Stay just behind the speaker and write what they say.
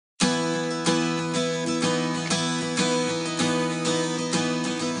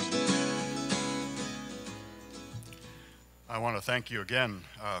I want to thank you again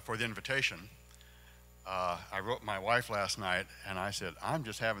for the invitation. I wrote my wife last night and I said, I'm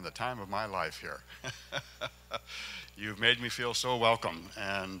just having the time of my life here. You've made me feel so welcome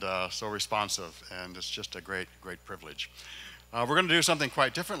and so responsive, and it's just a great, great privilege. We're going to do something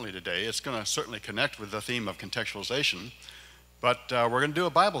quite differently today. It's going to certainly connect with the theme of contextualization, but we're going to do a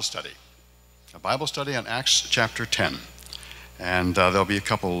Bible study on Acts chapter 10. And there'll be a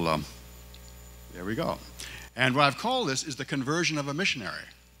couple, there we go. And what I've called this is the conversion of a missionary.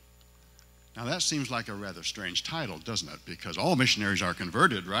 Now that seems like a rather strange title, doesn't it? Because all missionaries are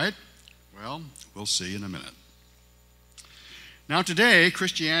converted, right? Well, we'll see in a minute. Now today,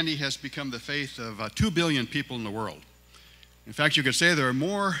 Christianity has become the faith of 2 billion people in the world. In fact, you could say there are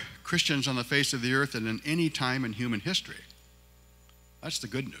more Christians on the face of the earth than in any time in human history. That's the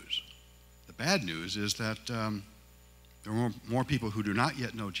good news. The bad news is that there are more people who do not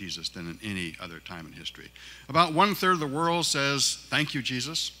yet know Jesus than in any other time in history. About 1/3 of the world says, thank you,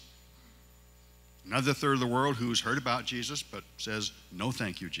 Jesus. Another third of the world who's heard about Jesus but says, no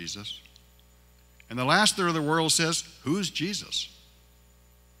thank you, Jesus. And the last third of the world says, who's Jesus?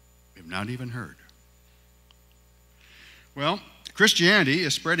 We've not even heard. Well, Christianity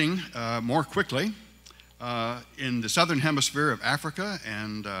is spreading more quickly in the southern hemisphere of Africa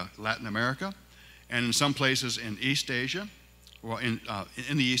and Latin America, and in some places in East Asia, well, in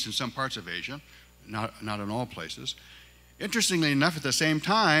the East and some parts of Asia, not in all places. Interestingly enough, at the same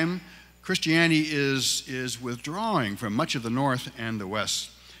time, Christianity is withdrawing from much of the North and the West,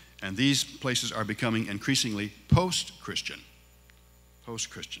 and these places are becoming increasingly post-Christian.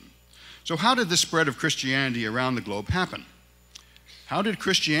 Post-Christian. So how did this spread of Christianity around the globe happen? How did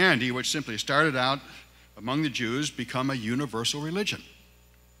Christianity, which simply started out among the Jews, become a universal religion?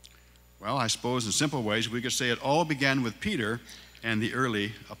 Well, I suppose in simple ways we could say it all began with Peter and the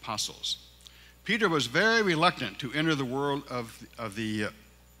early apostles. Peter was very reluctant to enter the world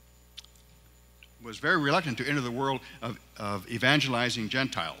of evangelizing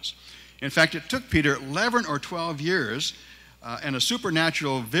Gentiles. In fact, it took Peter 11 or 12 years and a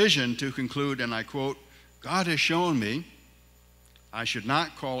supernatural vision to conclude, and I quote, God has shown me I should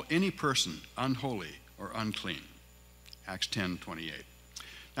not call any person unholy or unclean. Acts 10:28.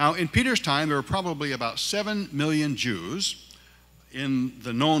 Now, in Peter's time, there were probably about 7 million Jews in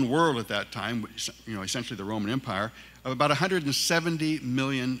the known world at that time, essentially the Roman Empire, of about 170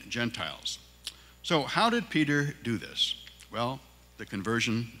 million Gentiles. So how did Peter do this? Well, the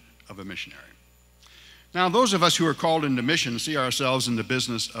conversion of a missionary. Now, those of us who are called into mission see ourselves in the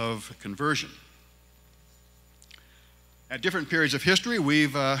business of conversion. At different periods of history,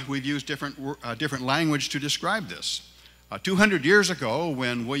 we've used different language to describe this. 200 years ago,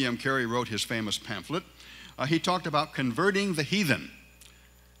 when William Carey wrote his famous pamphlet, he talked about converting the heathen.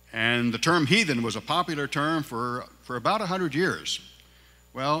 And the term heathen was a popular term for about 100 years.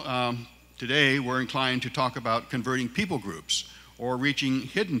 Well, today we're inclined to talk about converting people groups or reaching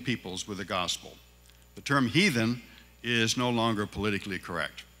hidden peoples with the gospel. The term heathen is no longer politically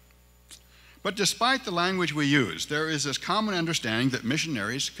correct. But despite the language we use, there is this common understanding that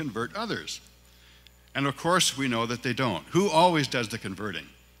missionaries convert others. And of course, we know that they don't. Who always does the converting?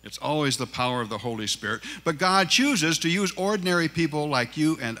 It's always the power of the Holy Spirit. But God chooses to use ordinary people like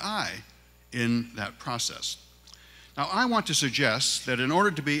you and I in that process. Now, I want to suggest that in order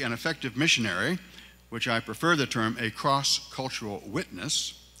to be an effective missionary, which I prefer the term a cross-cultural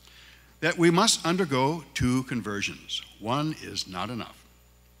witness, that we must undergo 2 conversions. One is not enough.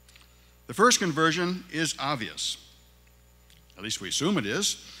 The first conversion is obvious. At least we assume it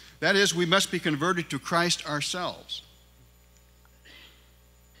is. That is, we must be converted to Christ ourselves.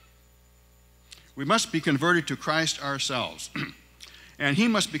 We must be converted to Christ ourselves. And He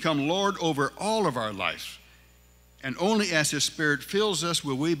must become Lord over all of our life. And only as His Spirit fills us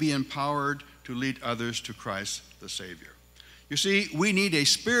will we be empowered to lead others to Christ the Savior. You see, we need a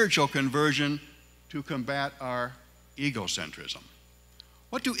spiritual conversion to combat our egocentrism.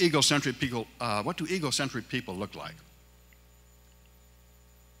 What do egocentric people look like?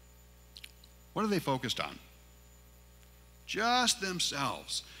 What are they focused on? Just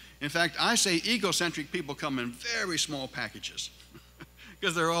themselves. In fact, I say egocentric people come in very small packages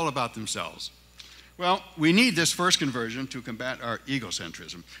because they're all about themselves. Well, we need this first conversion to combat our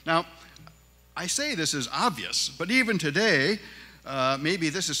egocentrism. Now, I say this is obvious, but even today, maybe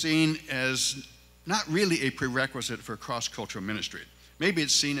this is seen as not really a prerequisite for cross-cultural ministry. Maybe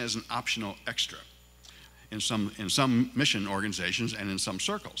it's seen as an optional extra in some mission organizations and in some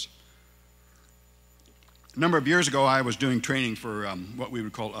circles. A number of years ago, I was doing training for what we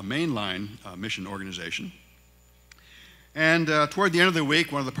would call a mainline mission organization. And toward the end of the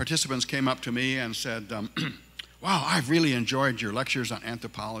week, one of the participants came up to me and said, wow, I've really enjoyed your lectures on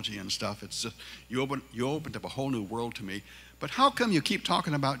anthropology and stuff. It's just, you opened up a whole new world to me. But how come you keep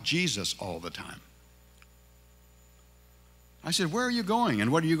talking about Jesus all the time? I said, where are you going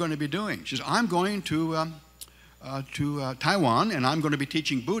and what are you going to be doing? She said, I'm going to Taiwan and I'm going to be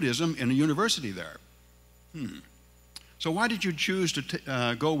teaching Buddhism in a university there. So why did you choose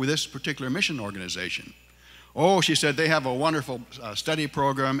to go with this particular mission organization? Oh, she said, they have a wonderful study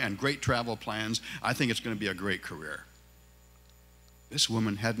program and great travel plans. I think it's going to be a great career. This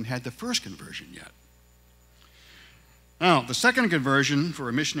woman hadn't had the first conversion yet. Now, the second conversion for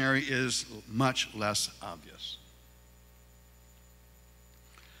a missionary is much less obvious.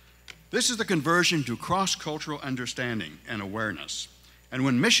 This is the conversion to cross-cultural understanding and awareness. And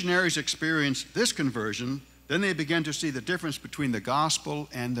when missionaries experience this conversion, then they begin to see the difference between the gospel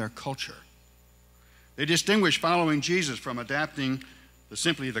and their culture. They distinguish following Jesus from adapting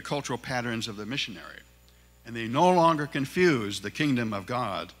simply the cultural patterns of the missionary. And they no longer confuse the kingdom of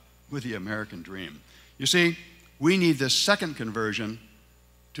God with the American dream. You see, we need this second conversion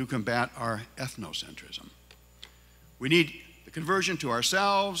to combat our ethnocentrism. We need the conversion to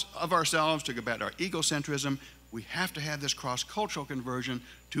ourselves, of ourselves, to combat our egocentrism. We have to have this cross-cultural conversion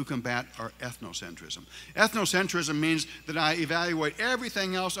to combat our ethnocentrism. Ethnocentrism means that I evaluate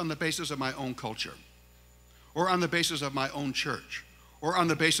everything else on the basis of my own culture, or on the basis of my own church, or on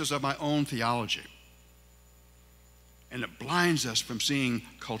the basis of my own theology. And it blinds us from seeing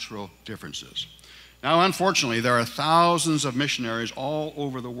cultural differences. Now, unfortunately, there are thousands of missionaries all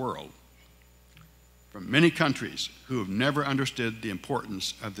over the world from many countries who have never understood the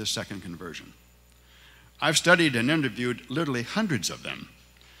importance of this second conversion. I've studied and interviewed literally hundreds of them.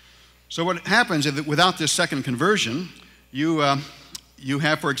 So what happens is that without this second conversion, you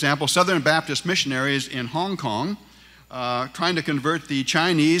have, for example, Southern Baptist missionaries in Hong Kong trying to convert the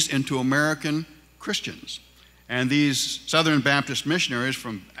Chinese into American Christians. And these Southern Baptist missionaries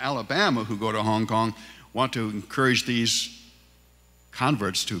from Alabama who go to Hong Kong want to encourage these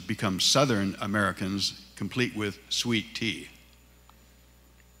converts to become Southern Americans, complete with sweet tea.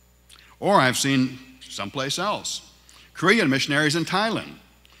 Or I've seen someplace else, Korean missionaries in Thailand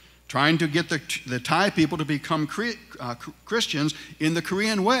trying to get the Thai people to become Christians in the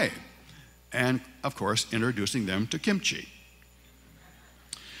Korean way, and of course introducing them to kimchi.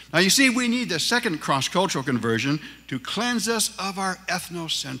 Now you see, we need the second cross-cultural conversion to cleanse us of our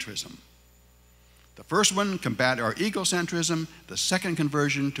ethnocentrism. The first one, combat our egocentrism. The second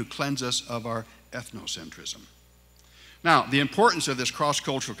conversion to cleanse us of our ethnocentrism. Now, the importance of this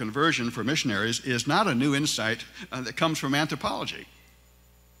cross-cultural conversion for missionaries is not a new insight that comes from anthropology.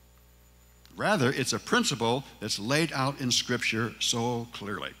 Rather, it's a principle that's laid out in Scripture so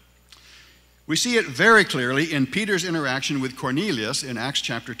clearly. We see it very clearly in Peter's interaction with Cornelius in Acts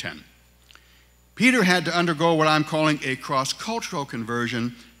chapter 10. Peter had to undergo what I'm calling a cross-cultural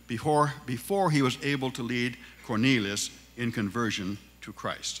conversion before he was able to lead Cornelius in conversion to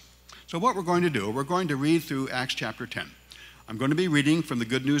Christ. So what we're going to do, we're going to read through Acts chapter 10. I'm going to be reading from the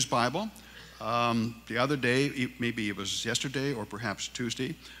Good News Bible. The other day, maybe it was yesterday or perhaps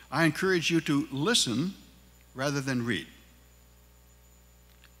Tuesday, I encourage you to listen rather than read.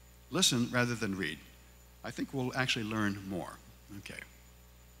 Listen rather than read. I think we'll actually learn more. Okay.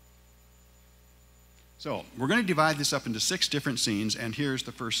 So we're going to divide this up into 6 different scenes, and here's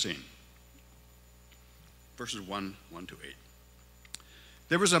the first scene. Verses 1 to 8.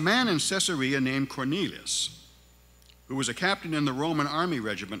 There was a man in Caesarea named Cornelius, who was a captain in the Roman army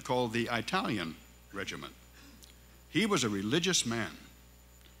regiment called the Italian Regiment. He was a religious man.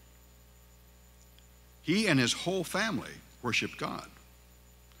 He and his whole family worshiped God.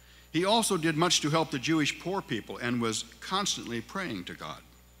 He also did much to help the Jewish poor people and was constantly praying to God.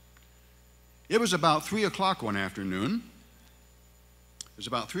 It was about 3 o'clock one afternoon.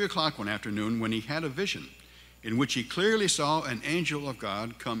 When he had a vision in which he clearly saw an angel of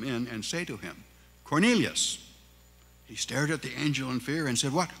God come in and say to him, "Cornelius." He stared at the angel in fear and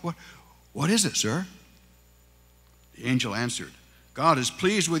said, What is it, sir?" The angel answered, "God is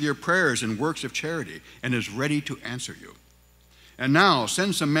pleased with your prayers and works of charity and is ready to answer you. And now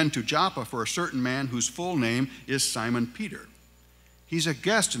send some men to Joppa for a certain man whose full name is Simon Peter. He's a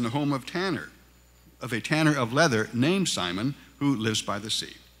guest in the home of a tanner of leather named Simon, who lives by the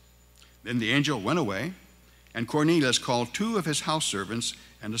sea." Then the angel went away, and Cornelius called 2 of his house servants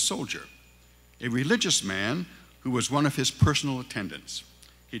and a soldier, a religious man who was one of his personal attendants.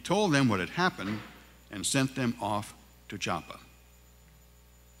 He told them what had happened and sent them off to Joppa.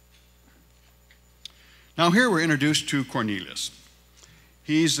 Now here we're introduced to Cornelius.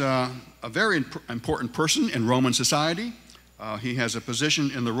 He's a very important person in Roman society. He has a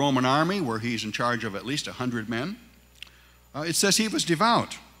position in the Roman army where he's in charge of at least 100 men. It says he was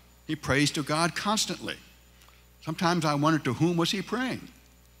devout. He prays to God constantly. Sometimes I wonder, to whom was he praying?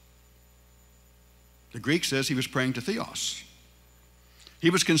 The Greek says he was praying to Theos. He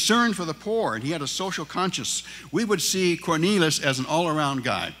was concerned for the poor, and he had a social conscience. We would see Cornelius as an all-around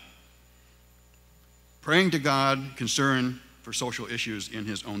guy, praying to God, concerned for social issues in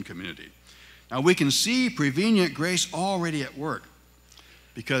his own community. Now we can see prevenient grace already at work,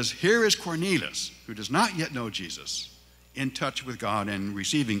 because here is Cornelius, who does not yet know Jesus, in touch with God and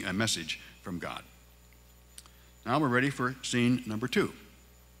receiving a message from God. Now we're ready for scene number 2.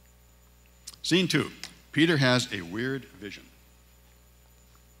 Scene 2, Peter has a weird vision.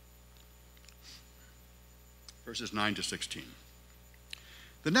 Verses 9 to 16.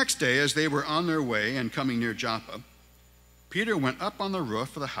 The next day, as they were on their way and coming near Joppa, Peter went up on the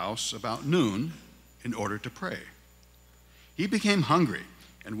roof of the house about noon in order to pray. He became hungry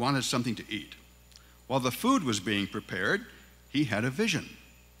and wanted something to eat. While the food was being prepared, he had a vision.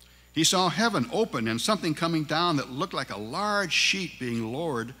 He saw heaven open and something coming down that looked like a large sheet being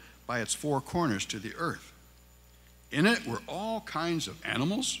lowered by its 4 corners to the earth. In it were all kinds of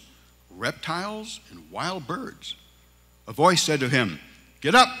animals, reptiles, and wild birds. A voice said to him,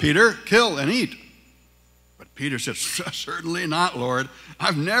 "Get up, Peter, kill and eat." But Peter said, "Certainly not, Lord.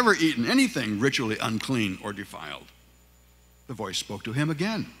 I've never eaten anything ritually unclean or defiled." The voice spoke to him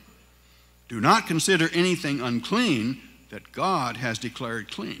again. "Do not consider anything unclean that God has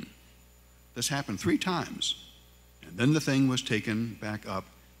declared clean." This happened 3 times, and then the thing was taken back up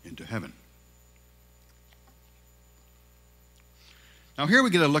into heaven. Now here we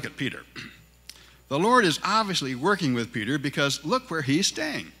get a look at Peter. The Lord is obviously working with Peter, because look where he's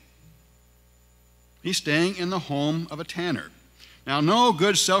staying. He's staying in the home of a tanner. Now, no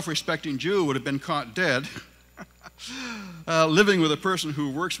good self-respecting Jew would have been caught dead living with a person who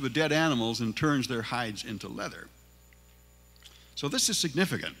works with dead animals and turns their hides into leather. So this is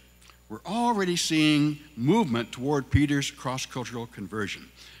significant. We're already seeing movement toward Peter's cross-cultural conversion.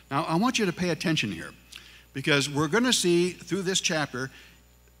 Now, I want you to pay attention here, because we're going to see through this chapter,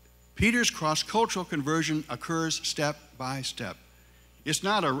 Peter's cross-cultural conversion occurs step by step. It's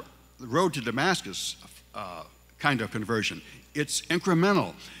not a road to Damascus kind of conversion. It's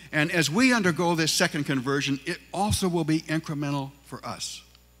incremental. And as we undergo this second conversion, it also will be incremental for us.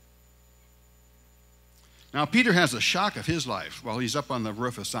 Now, Peter has the shock of his life while he's up on the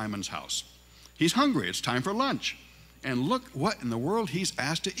roof of Simon's house. He's hungry. It's time for lunch. And look what in the world he's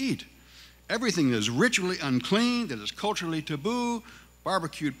asked to eat. Everything that is ritually unclean, that is culturally taboo,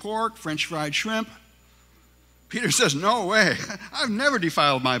 barbecued pork, French fried shrimp. Peter says, "No way. I've never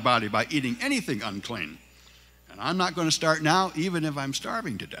defiled my body by eating anything unclean. And I'm not going to start now, even if I'm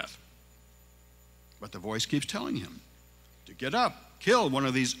starving to death." But the voice keeps telling him to get up, kill one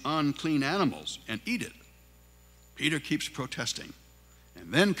of these unclean animals, and eat it. Peter keeps protesting.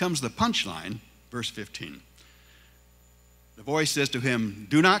 And then comes the punchline, verse 15. The voice says to him,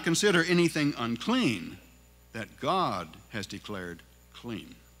 "Do not consider anything unclean that God has declared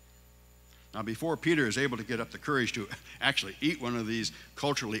clean." Now, before Peter is able to get up the courage to actually eat one of these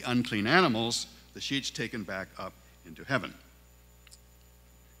culturally unclean animals, the sheet's taken back up into heaven.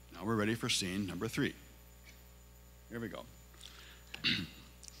 Now we're ready for scene number 3. Here we go.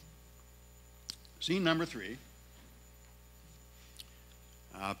 Scene number 3.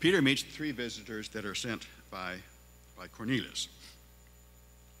 Peter meets 3 visitors that are sent by Cornelius.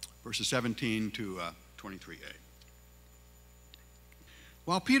 Verses 17 to 23a.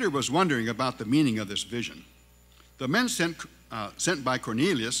 While Peter was wondering about the meaning of this vision, the men sent by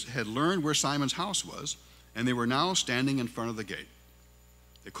Cornelius had learned where Simon's house was, and they were now standing in front of the gate.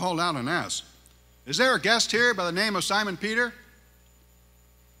 They called out and asked, "Is there a guest here by the name of Simon Peter?"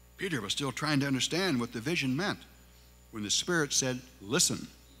 Peter was still trying to understand what the vision meant when the Spirit said, "Listen.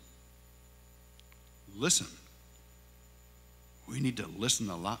 Listen." We need to listen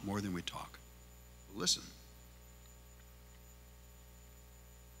a lot more than we talk. Listen.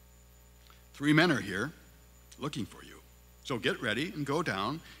 3 men are here looking for you. So get ready and go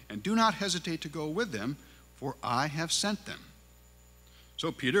down, and do not hesitate to go with them, for I have sent them.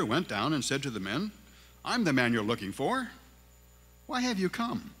 So Peter went down and said to the men, "I'm the man you're looking for. Why have you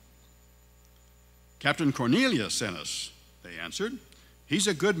come?" "Captain Cornelius sent us," they answered. "He's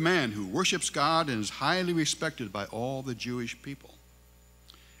a good man who worships God and is highly respected by all the Jewish people.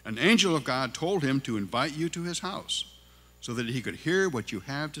 An angel of God told him to invite you to his house so that he could hear what you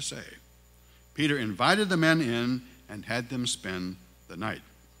have to say." Peter invited the men in and had them spend the night.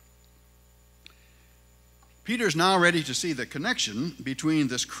 Peter's now ready to see the connection between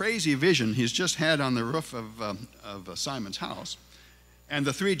this crazy vision he's just had on the roof of Simon's house and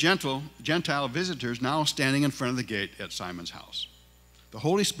the three Gentile visitors now standing in front of the gate at Simon's house. The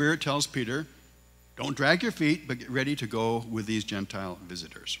Holy Spirit tells Peter, don't drag your feet, but get ready to go with these Gentile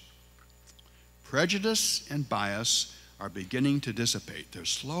visitors. Prejudice and bias are beginning to dissipate. They're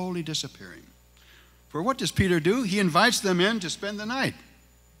slowly disappearing. For what does Peter do? He invites them in to spend the night.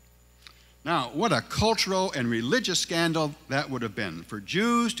 Now, what a cultural and religious scandal that would have been. For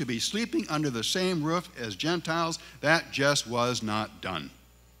Jews to be sleeping under the same roof as Gentiles, that just was not done.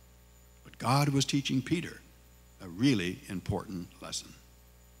 But God was teaching Peter a really important lesson.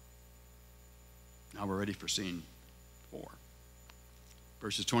 Now we're ready for scene 4.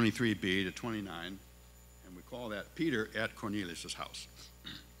 Verses 23b to 29, and we call that Peter at Cornelius' house.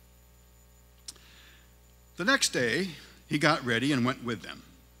 The next day, he got ready and went with them.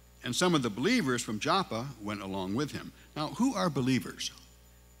 And some of the believers from Joppa went along with him. Now, who are believers?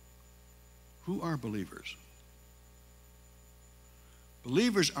 Who are believers?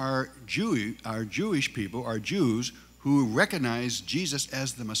 Believers are Jewish people, are Jews who recognize Jesus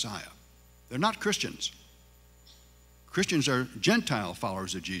as the Messiah. They're not Christians. Christians are Gentile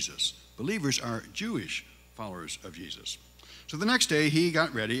followers of Jesus. Believers are Jewish followers of Jesus. So the next day he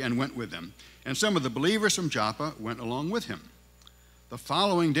got ready and went with them. And some of the believers from Joppa went along with him. The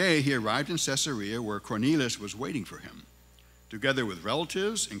following day he arrived in Caesarea where Cornelius was waiting for him, together with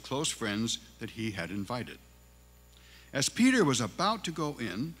relatives and close friends that he had invited. As Peter was about to go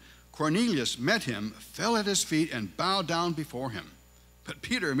in, Cornelius met him, fell at his feet, and bowed down before him. But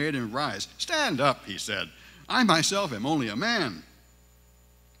Peter made him rise. "Stand up," he said. "I myself am only a man."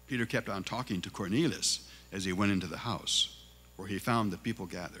 Peter kept on talking to Cornelius as he went into the house, where he found the people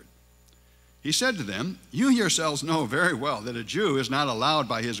gathered. He said to them, "You yourselves know very well that a Jew is not allowed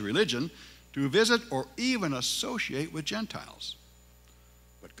by his religion to visit or even associate with Gentiles.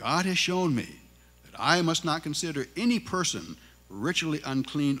 But God has shown me that I must not consider any person ritually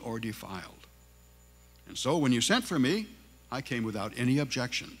unclean or defiled. And so when you sent for me, I came without any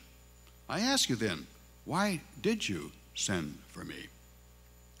objection. I ask you then, why did you send for me?"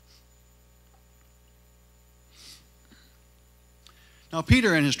 Now,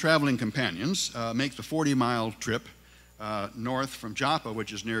 Peter and his traveling companions make the 40-mile trip north from Joppa,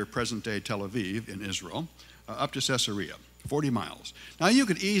 which is near present-day Tel Aviv in Israel, up to Caesarea, 40 miles. Now, you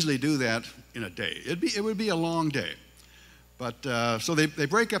could easily do that in a day. It would be a long day. But so they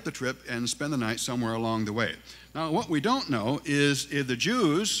break up the trip and spend the night somewhere along the way. Now, what we don't know is if the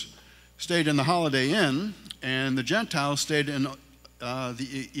Jews stayed in the Holiday Inn and the Gentiles stayed in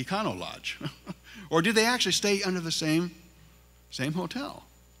the Econo Lodge. Or did they actually stay under the same hotel?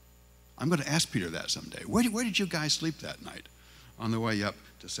 I'm going to ask Peter that someday. Where did you guys sleep that night on the way up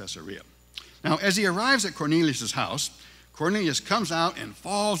to Caesarea? Now, as he arrives at Cornelius' house, Cornelius comes out and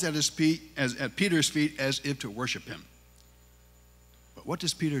falls at Peter's feet as if to worship him. But what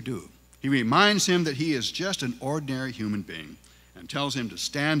does Peter do? He reminds him that he is just an ordinary human being and tells him to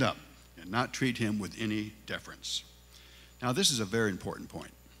stand up and not treat him with any deference. Now, this is a very important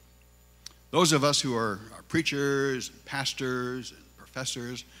point. Those of us who are preachers, pastors, and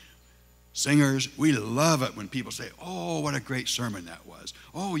professors, singers, we love it when people say, "Oh, what a great sermon that was.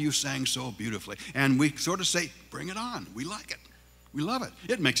 Oh, you sang so beautifully." And we sort of say, "Bring it on." We like it. We love it.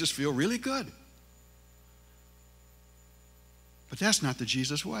 It makes us feel really good. But that's not the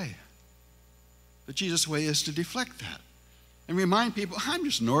Jesus way. The Jesus way is to deflect that and remind people, I'm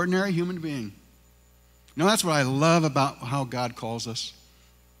just an ordinary human being. You know, that's what I love about how God calls us.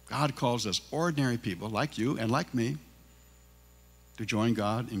 God calls us ordinary people like you and like me to join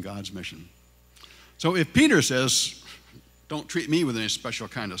God in God's mission. So if Peter says, "Don't treat me with any special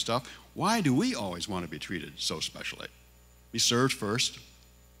kind of stuff," why do we always want to be treated so specially? Be served first,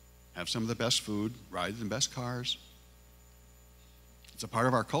 have some of the best food, ride in the best cars. It's a part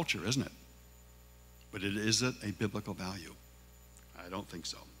of our culture, isn't it? But is it a biblical value? I don't think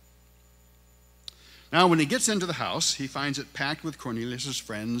so. Now, when he gets into the house, he finds it packed with Cornelius'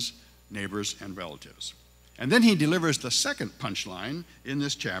 friends, neighbors, and relatives. And then he delivers the second punchline in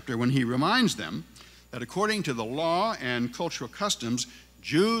this chapter when he reminds them that according to the law and cultural customs,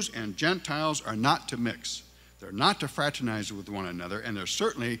 Jews and Gentiles are not to mix. They're not to fraternize with one another, and they're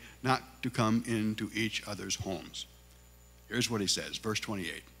certainly not to come into each other's homes. Here's what he says, verse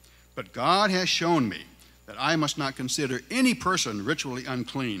 28. "But God has shown me that I must not consider any person ritually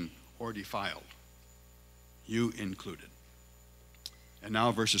unclean or defiled, you included." And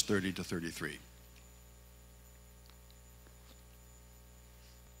now verses 30 to 33.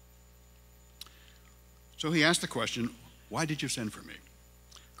 So he asked the question, "Why did you send for me?"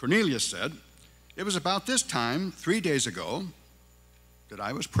 Cornelius said, It was about this time, 3 days ago, that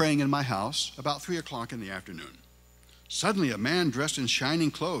I was praying in my house about 3 o'clock in the afternoon. Suddenly, a man dressed in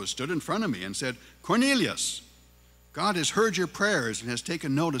shining clothes stood in front of me and said, "Cornelius, God has heard your prayers and has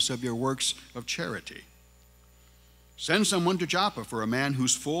taken notice of your works of charity. Send someone to Joppa for a man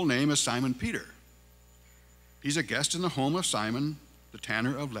whose full name is Simon Peter. He's a guest in the home of Simon, the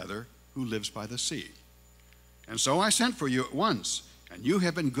tanner of leather, who lives by the sea." And so I sent for you at once, and you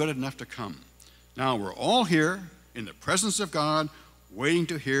have been good enough to come. Now we're all here in the presence of God, waiting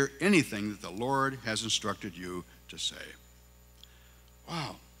to hear anything that the Lord has instructed you to say.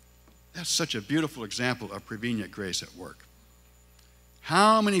 Wow, that's such a beautiful example of prevenient grace at work.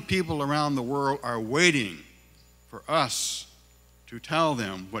 How many people around the world are waiting for us to tell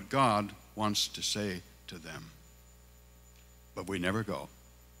them what God wants to say to them? But we never go.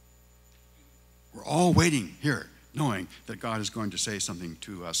 We're all waiting here, knowing that God is going to say something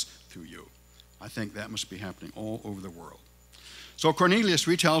to us through you. I think that must be happening all over the world. So Cornelius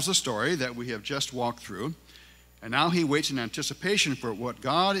retells the story that we have just walked through, and now he waits in anticipation for what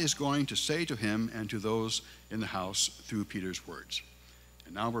God is going to say to him and to those in the house through Peter's words.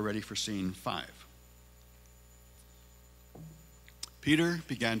 And now we're ready for scene 5. Peter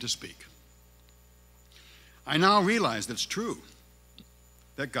began to speak. "I now realize that it's true,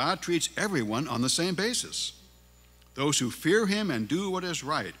 that God treats everyone on the same basis. Those who fear him and do what is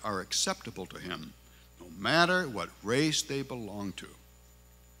right are acceptable to him, no matter what race they belong to.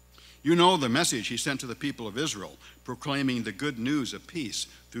 You know the message he sent to the people of Israel, proclaiming the good news of peace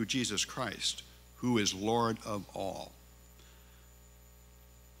through Jesus Christ, who is Lord of all."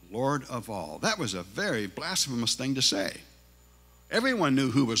 Lord of all. That was a very blasphemous thing to say. Everyone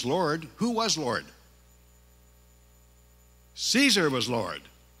knew who was Lord. Who was Lord? Caesar was Lord.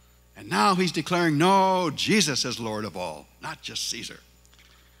 And now he's declaring, no, Jesus is Lord of all, not just Caesar.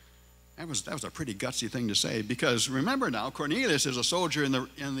 That was a pretty gutsy thing to say, because remember now, Cornelius is a soldier in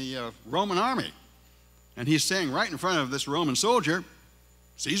the Roman army. And he's saying right in front of this Roman soldier,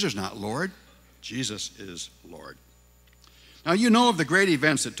 Caesar's not Lord, Jesus is Lord. Now you know of the great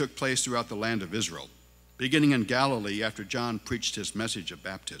events that took place throughout the land of Israel, beginning in Galilee after John preached his message of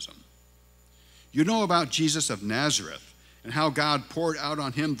baptism. You know about Jesus of Nazareth, and how God poured out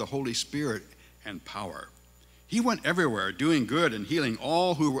on him the Holy Spirit and power. He went everywhere doing good and healing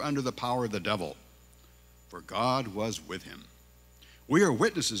all who were under the power of the devil, for God was with him. We are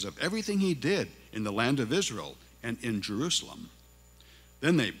witnesses of everything he did in the land of Israel and in Jerusalem.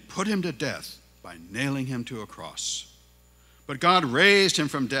 Then they put him to death by nailing him to a cross. But God raised him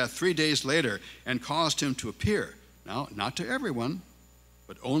from death 3 days later and caused him to appear, now not to everyone,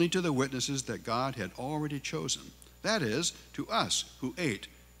 but only to the witnesses that God had already chosen. That is, to us who ate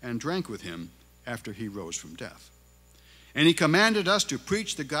and drank with him after he rose from death. And he commanded us to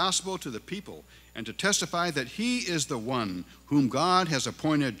preach the gospel to the people and to testify that he is the one whom God has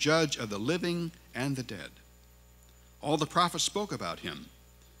appointed judge of the living and the dead. All the prophets spoke about him,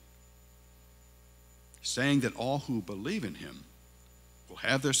 saying that all who believe in him will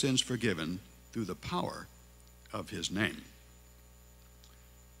have their sins forgiven through the power of his name.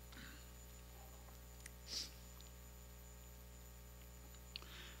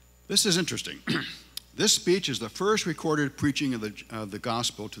 This is interesting. This speech is the first recorded preaching of the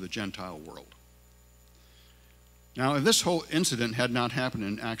gospel to the Gentile world. Now, if this whole incident had not happened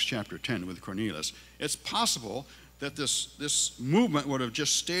in Acts chapter 10 with Cornelius, it's possible that this movement would have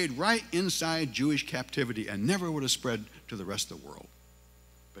just stayed right inside Jewish captivity and never would have spread to the rest of the world.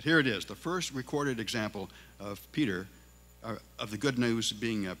 But here it is, the first recorded example of Peter, of the good news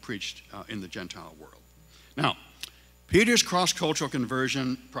being preached in the Gentile world. Now, Peter's cross-cultural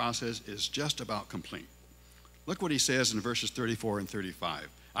conversion process is just about complete. Look what he says in verses 34 and 35.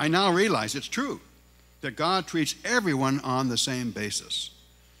 "I now realize it's true that God treats everyone on the same basis.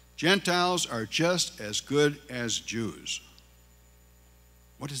 Gentiles are just as good as Jews."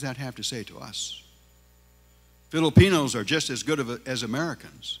 What does that have to say to us? Filipinos are just as good as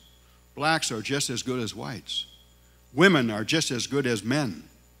Americans. Blacks are just as good as whites. Women are just as good as men.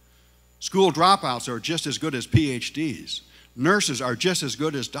 School dropouts are just as good as PhDs. Nurses are just as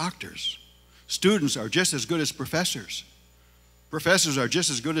good as doctors. Students are just as good as professors. Professors are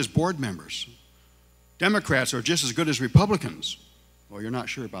just as good as board members. Democrats are just as good as Republicans. Well, you're not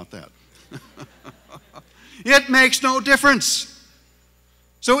sure about that. It makes no difference.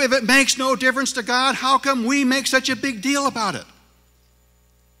 So if it makes no difference to God, how come we make such a big deal about it?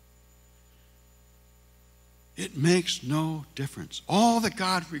 It makes no difference. All that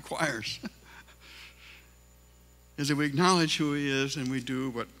God requires is that we acknowledge who he is and we do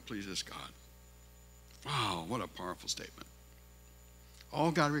what pleases God. Wow, what a powerful statement.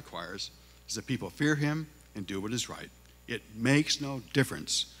 All God requires is that people fear him and do what is right. It makes no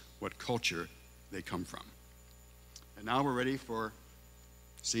difference what culture they come from. And now we're ready for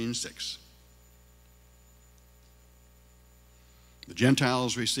scene 6. The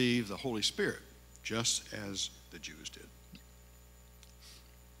Gentiles receive the Holy Spirit, just as the Jews did.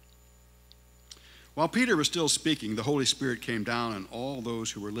 While Peter was still speaking, the Holy Spirit came down on all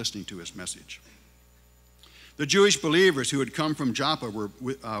those who were listening to his message. The Jewish believers who had come from Joppa were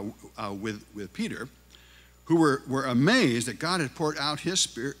with Peter, who were amazed that God had poured out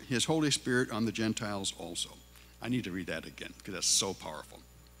his Holy Spirit on the Gentiles also. I need to read that again because that's so powerful.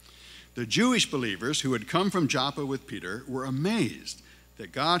 The Jewish believers who had come from Joppa with Peter were amazed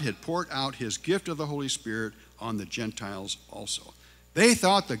that God had poured out his gift of the Holy Spirit on the Gentiles also. They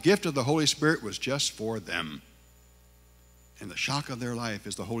thought the gift of the Holy Spirit was just for them. And the shock of their life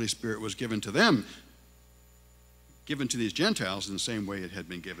is the Holy Spirit was given to them, given to these Gentiles in the same way it had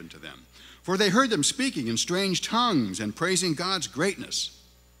been given to them. For they heard them speaking in strange tongues and praising God's greatness.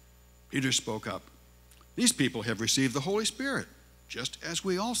 Peter spoke up. These people have received the Holy Spirit, just as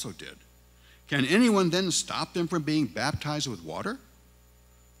we also did. Can anyone then stop them from being baptized with water?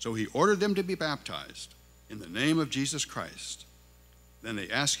 So he ordered them to be baptized in the name of Jesus Christ. Then they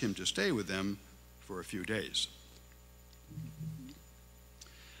asked him to stay with them for a few days.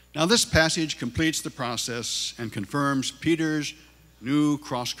 Now this passage completes the process and confirms Peter's new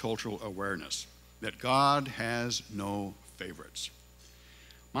cross-cultural awareness that God has no favorites.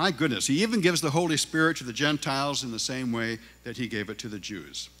 My goodness, he even gives the Holy Spirit to the Gentiles in the same way that he gave it to the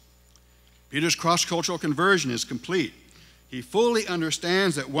Jews. Peter's cross-cultural conversion is complete. He fully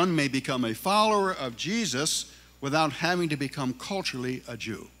understands that one may become a follower of Jesus without having to become culturally a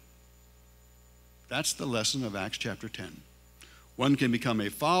Jew. That's the lesson of Acts chapter 10. One can become a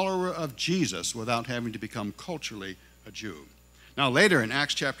follower of Jesus without having to become culturally a Jew. Now later in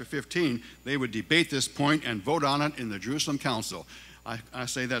Acts chapter 15, they would debate this point and vote on it in the Jerusalem Council. I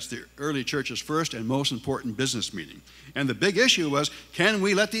say that's the early church's first and most important business meeting. And the big issue was, can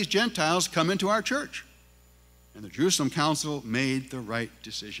we let these Gentiles come into our church? And the Jerusalem Council made the right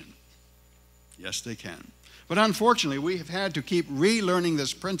decision. Yes, they can. But unfortunately, we have had to keep relearning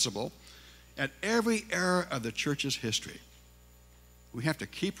this principle at every era of the church's history. We have to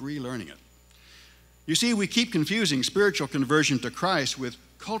keep relearning it. You see, we keep confusing spiritual conversion to Christ with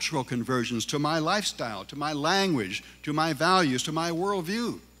cultural conversions to my lifestyle, to my language, to my values, to my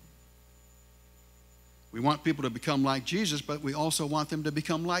worldview. We want people to become like Jesus, but we also want them to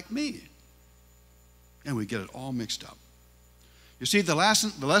become like me. And we get it all mixed up. You see, the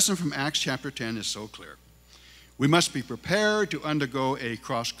lesson from Acts chapter 10 is so clear. We must be prepared to undergo a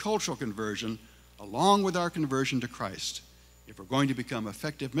cross-cultural conversion along with our conversion to Christ if we're going to become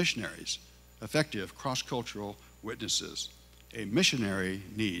effective missionaries, effective cross-cultural witnesses. A missionary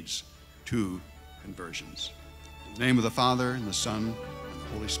needs 2 conversions. In the name of the Father, and the Son, and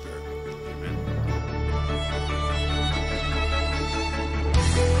the Holy Spirit. Amen.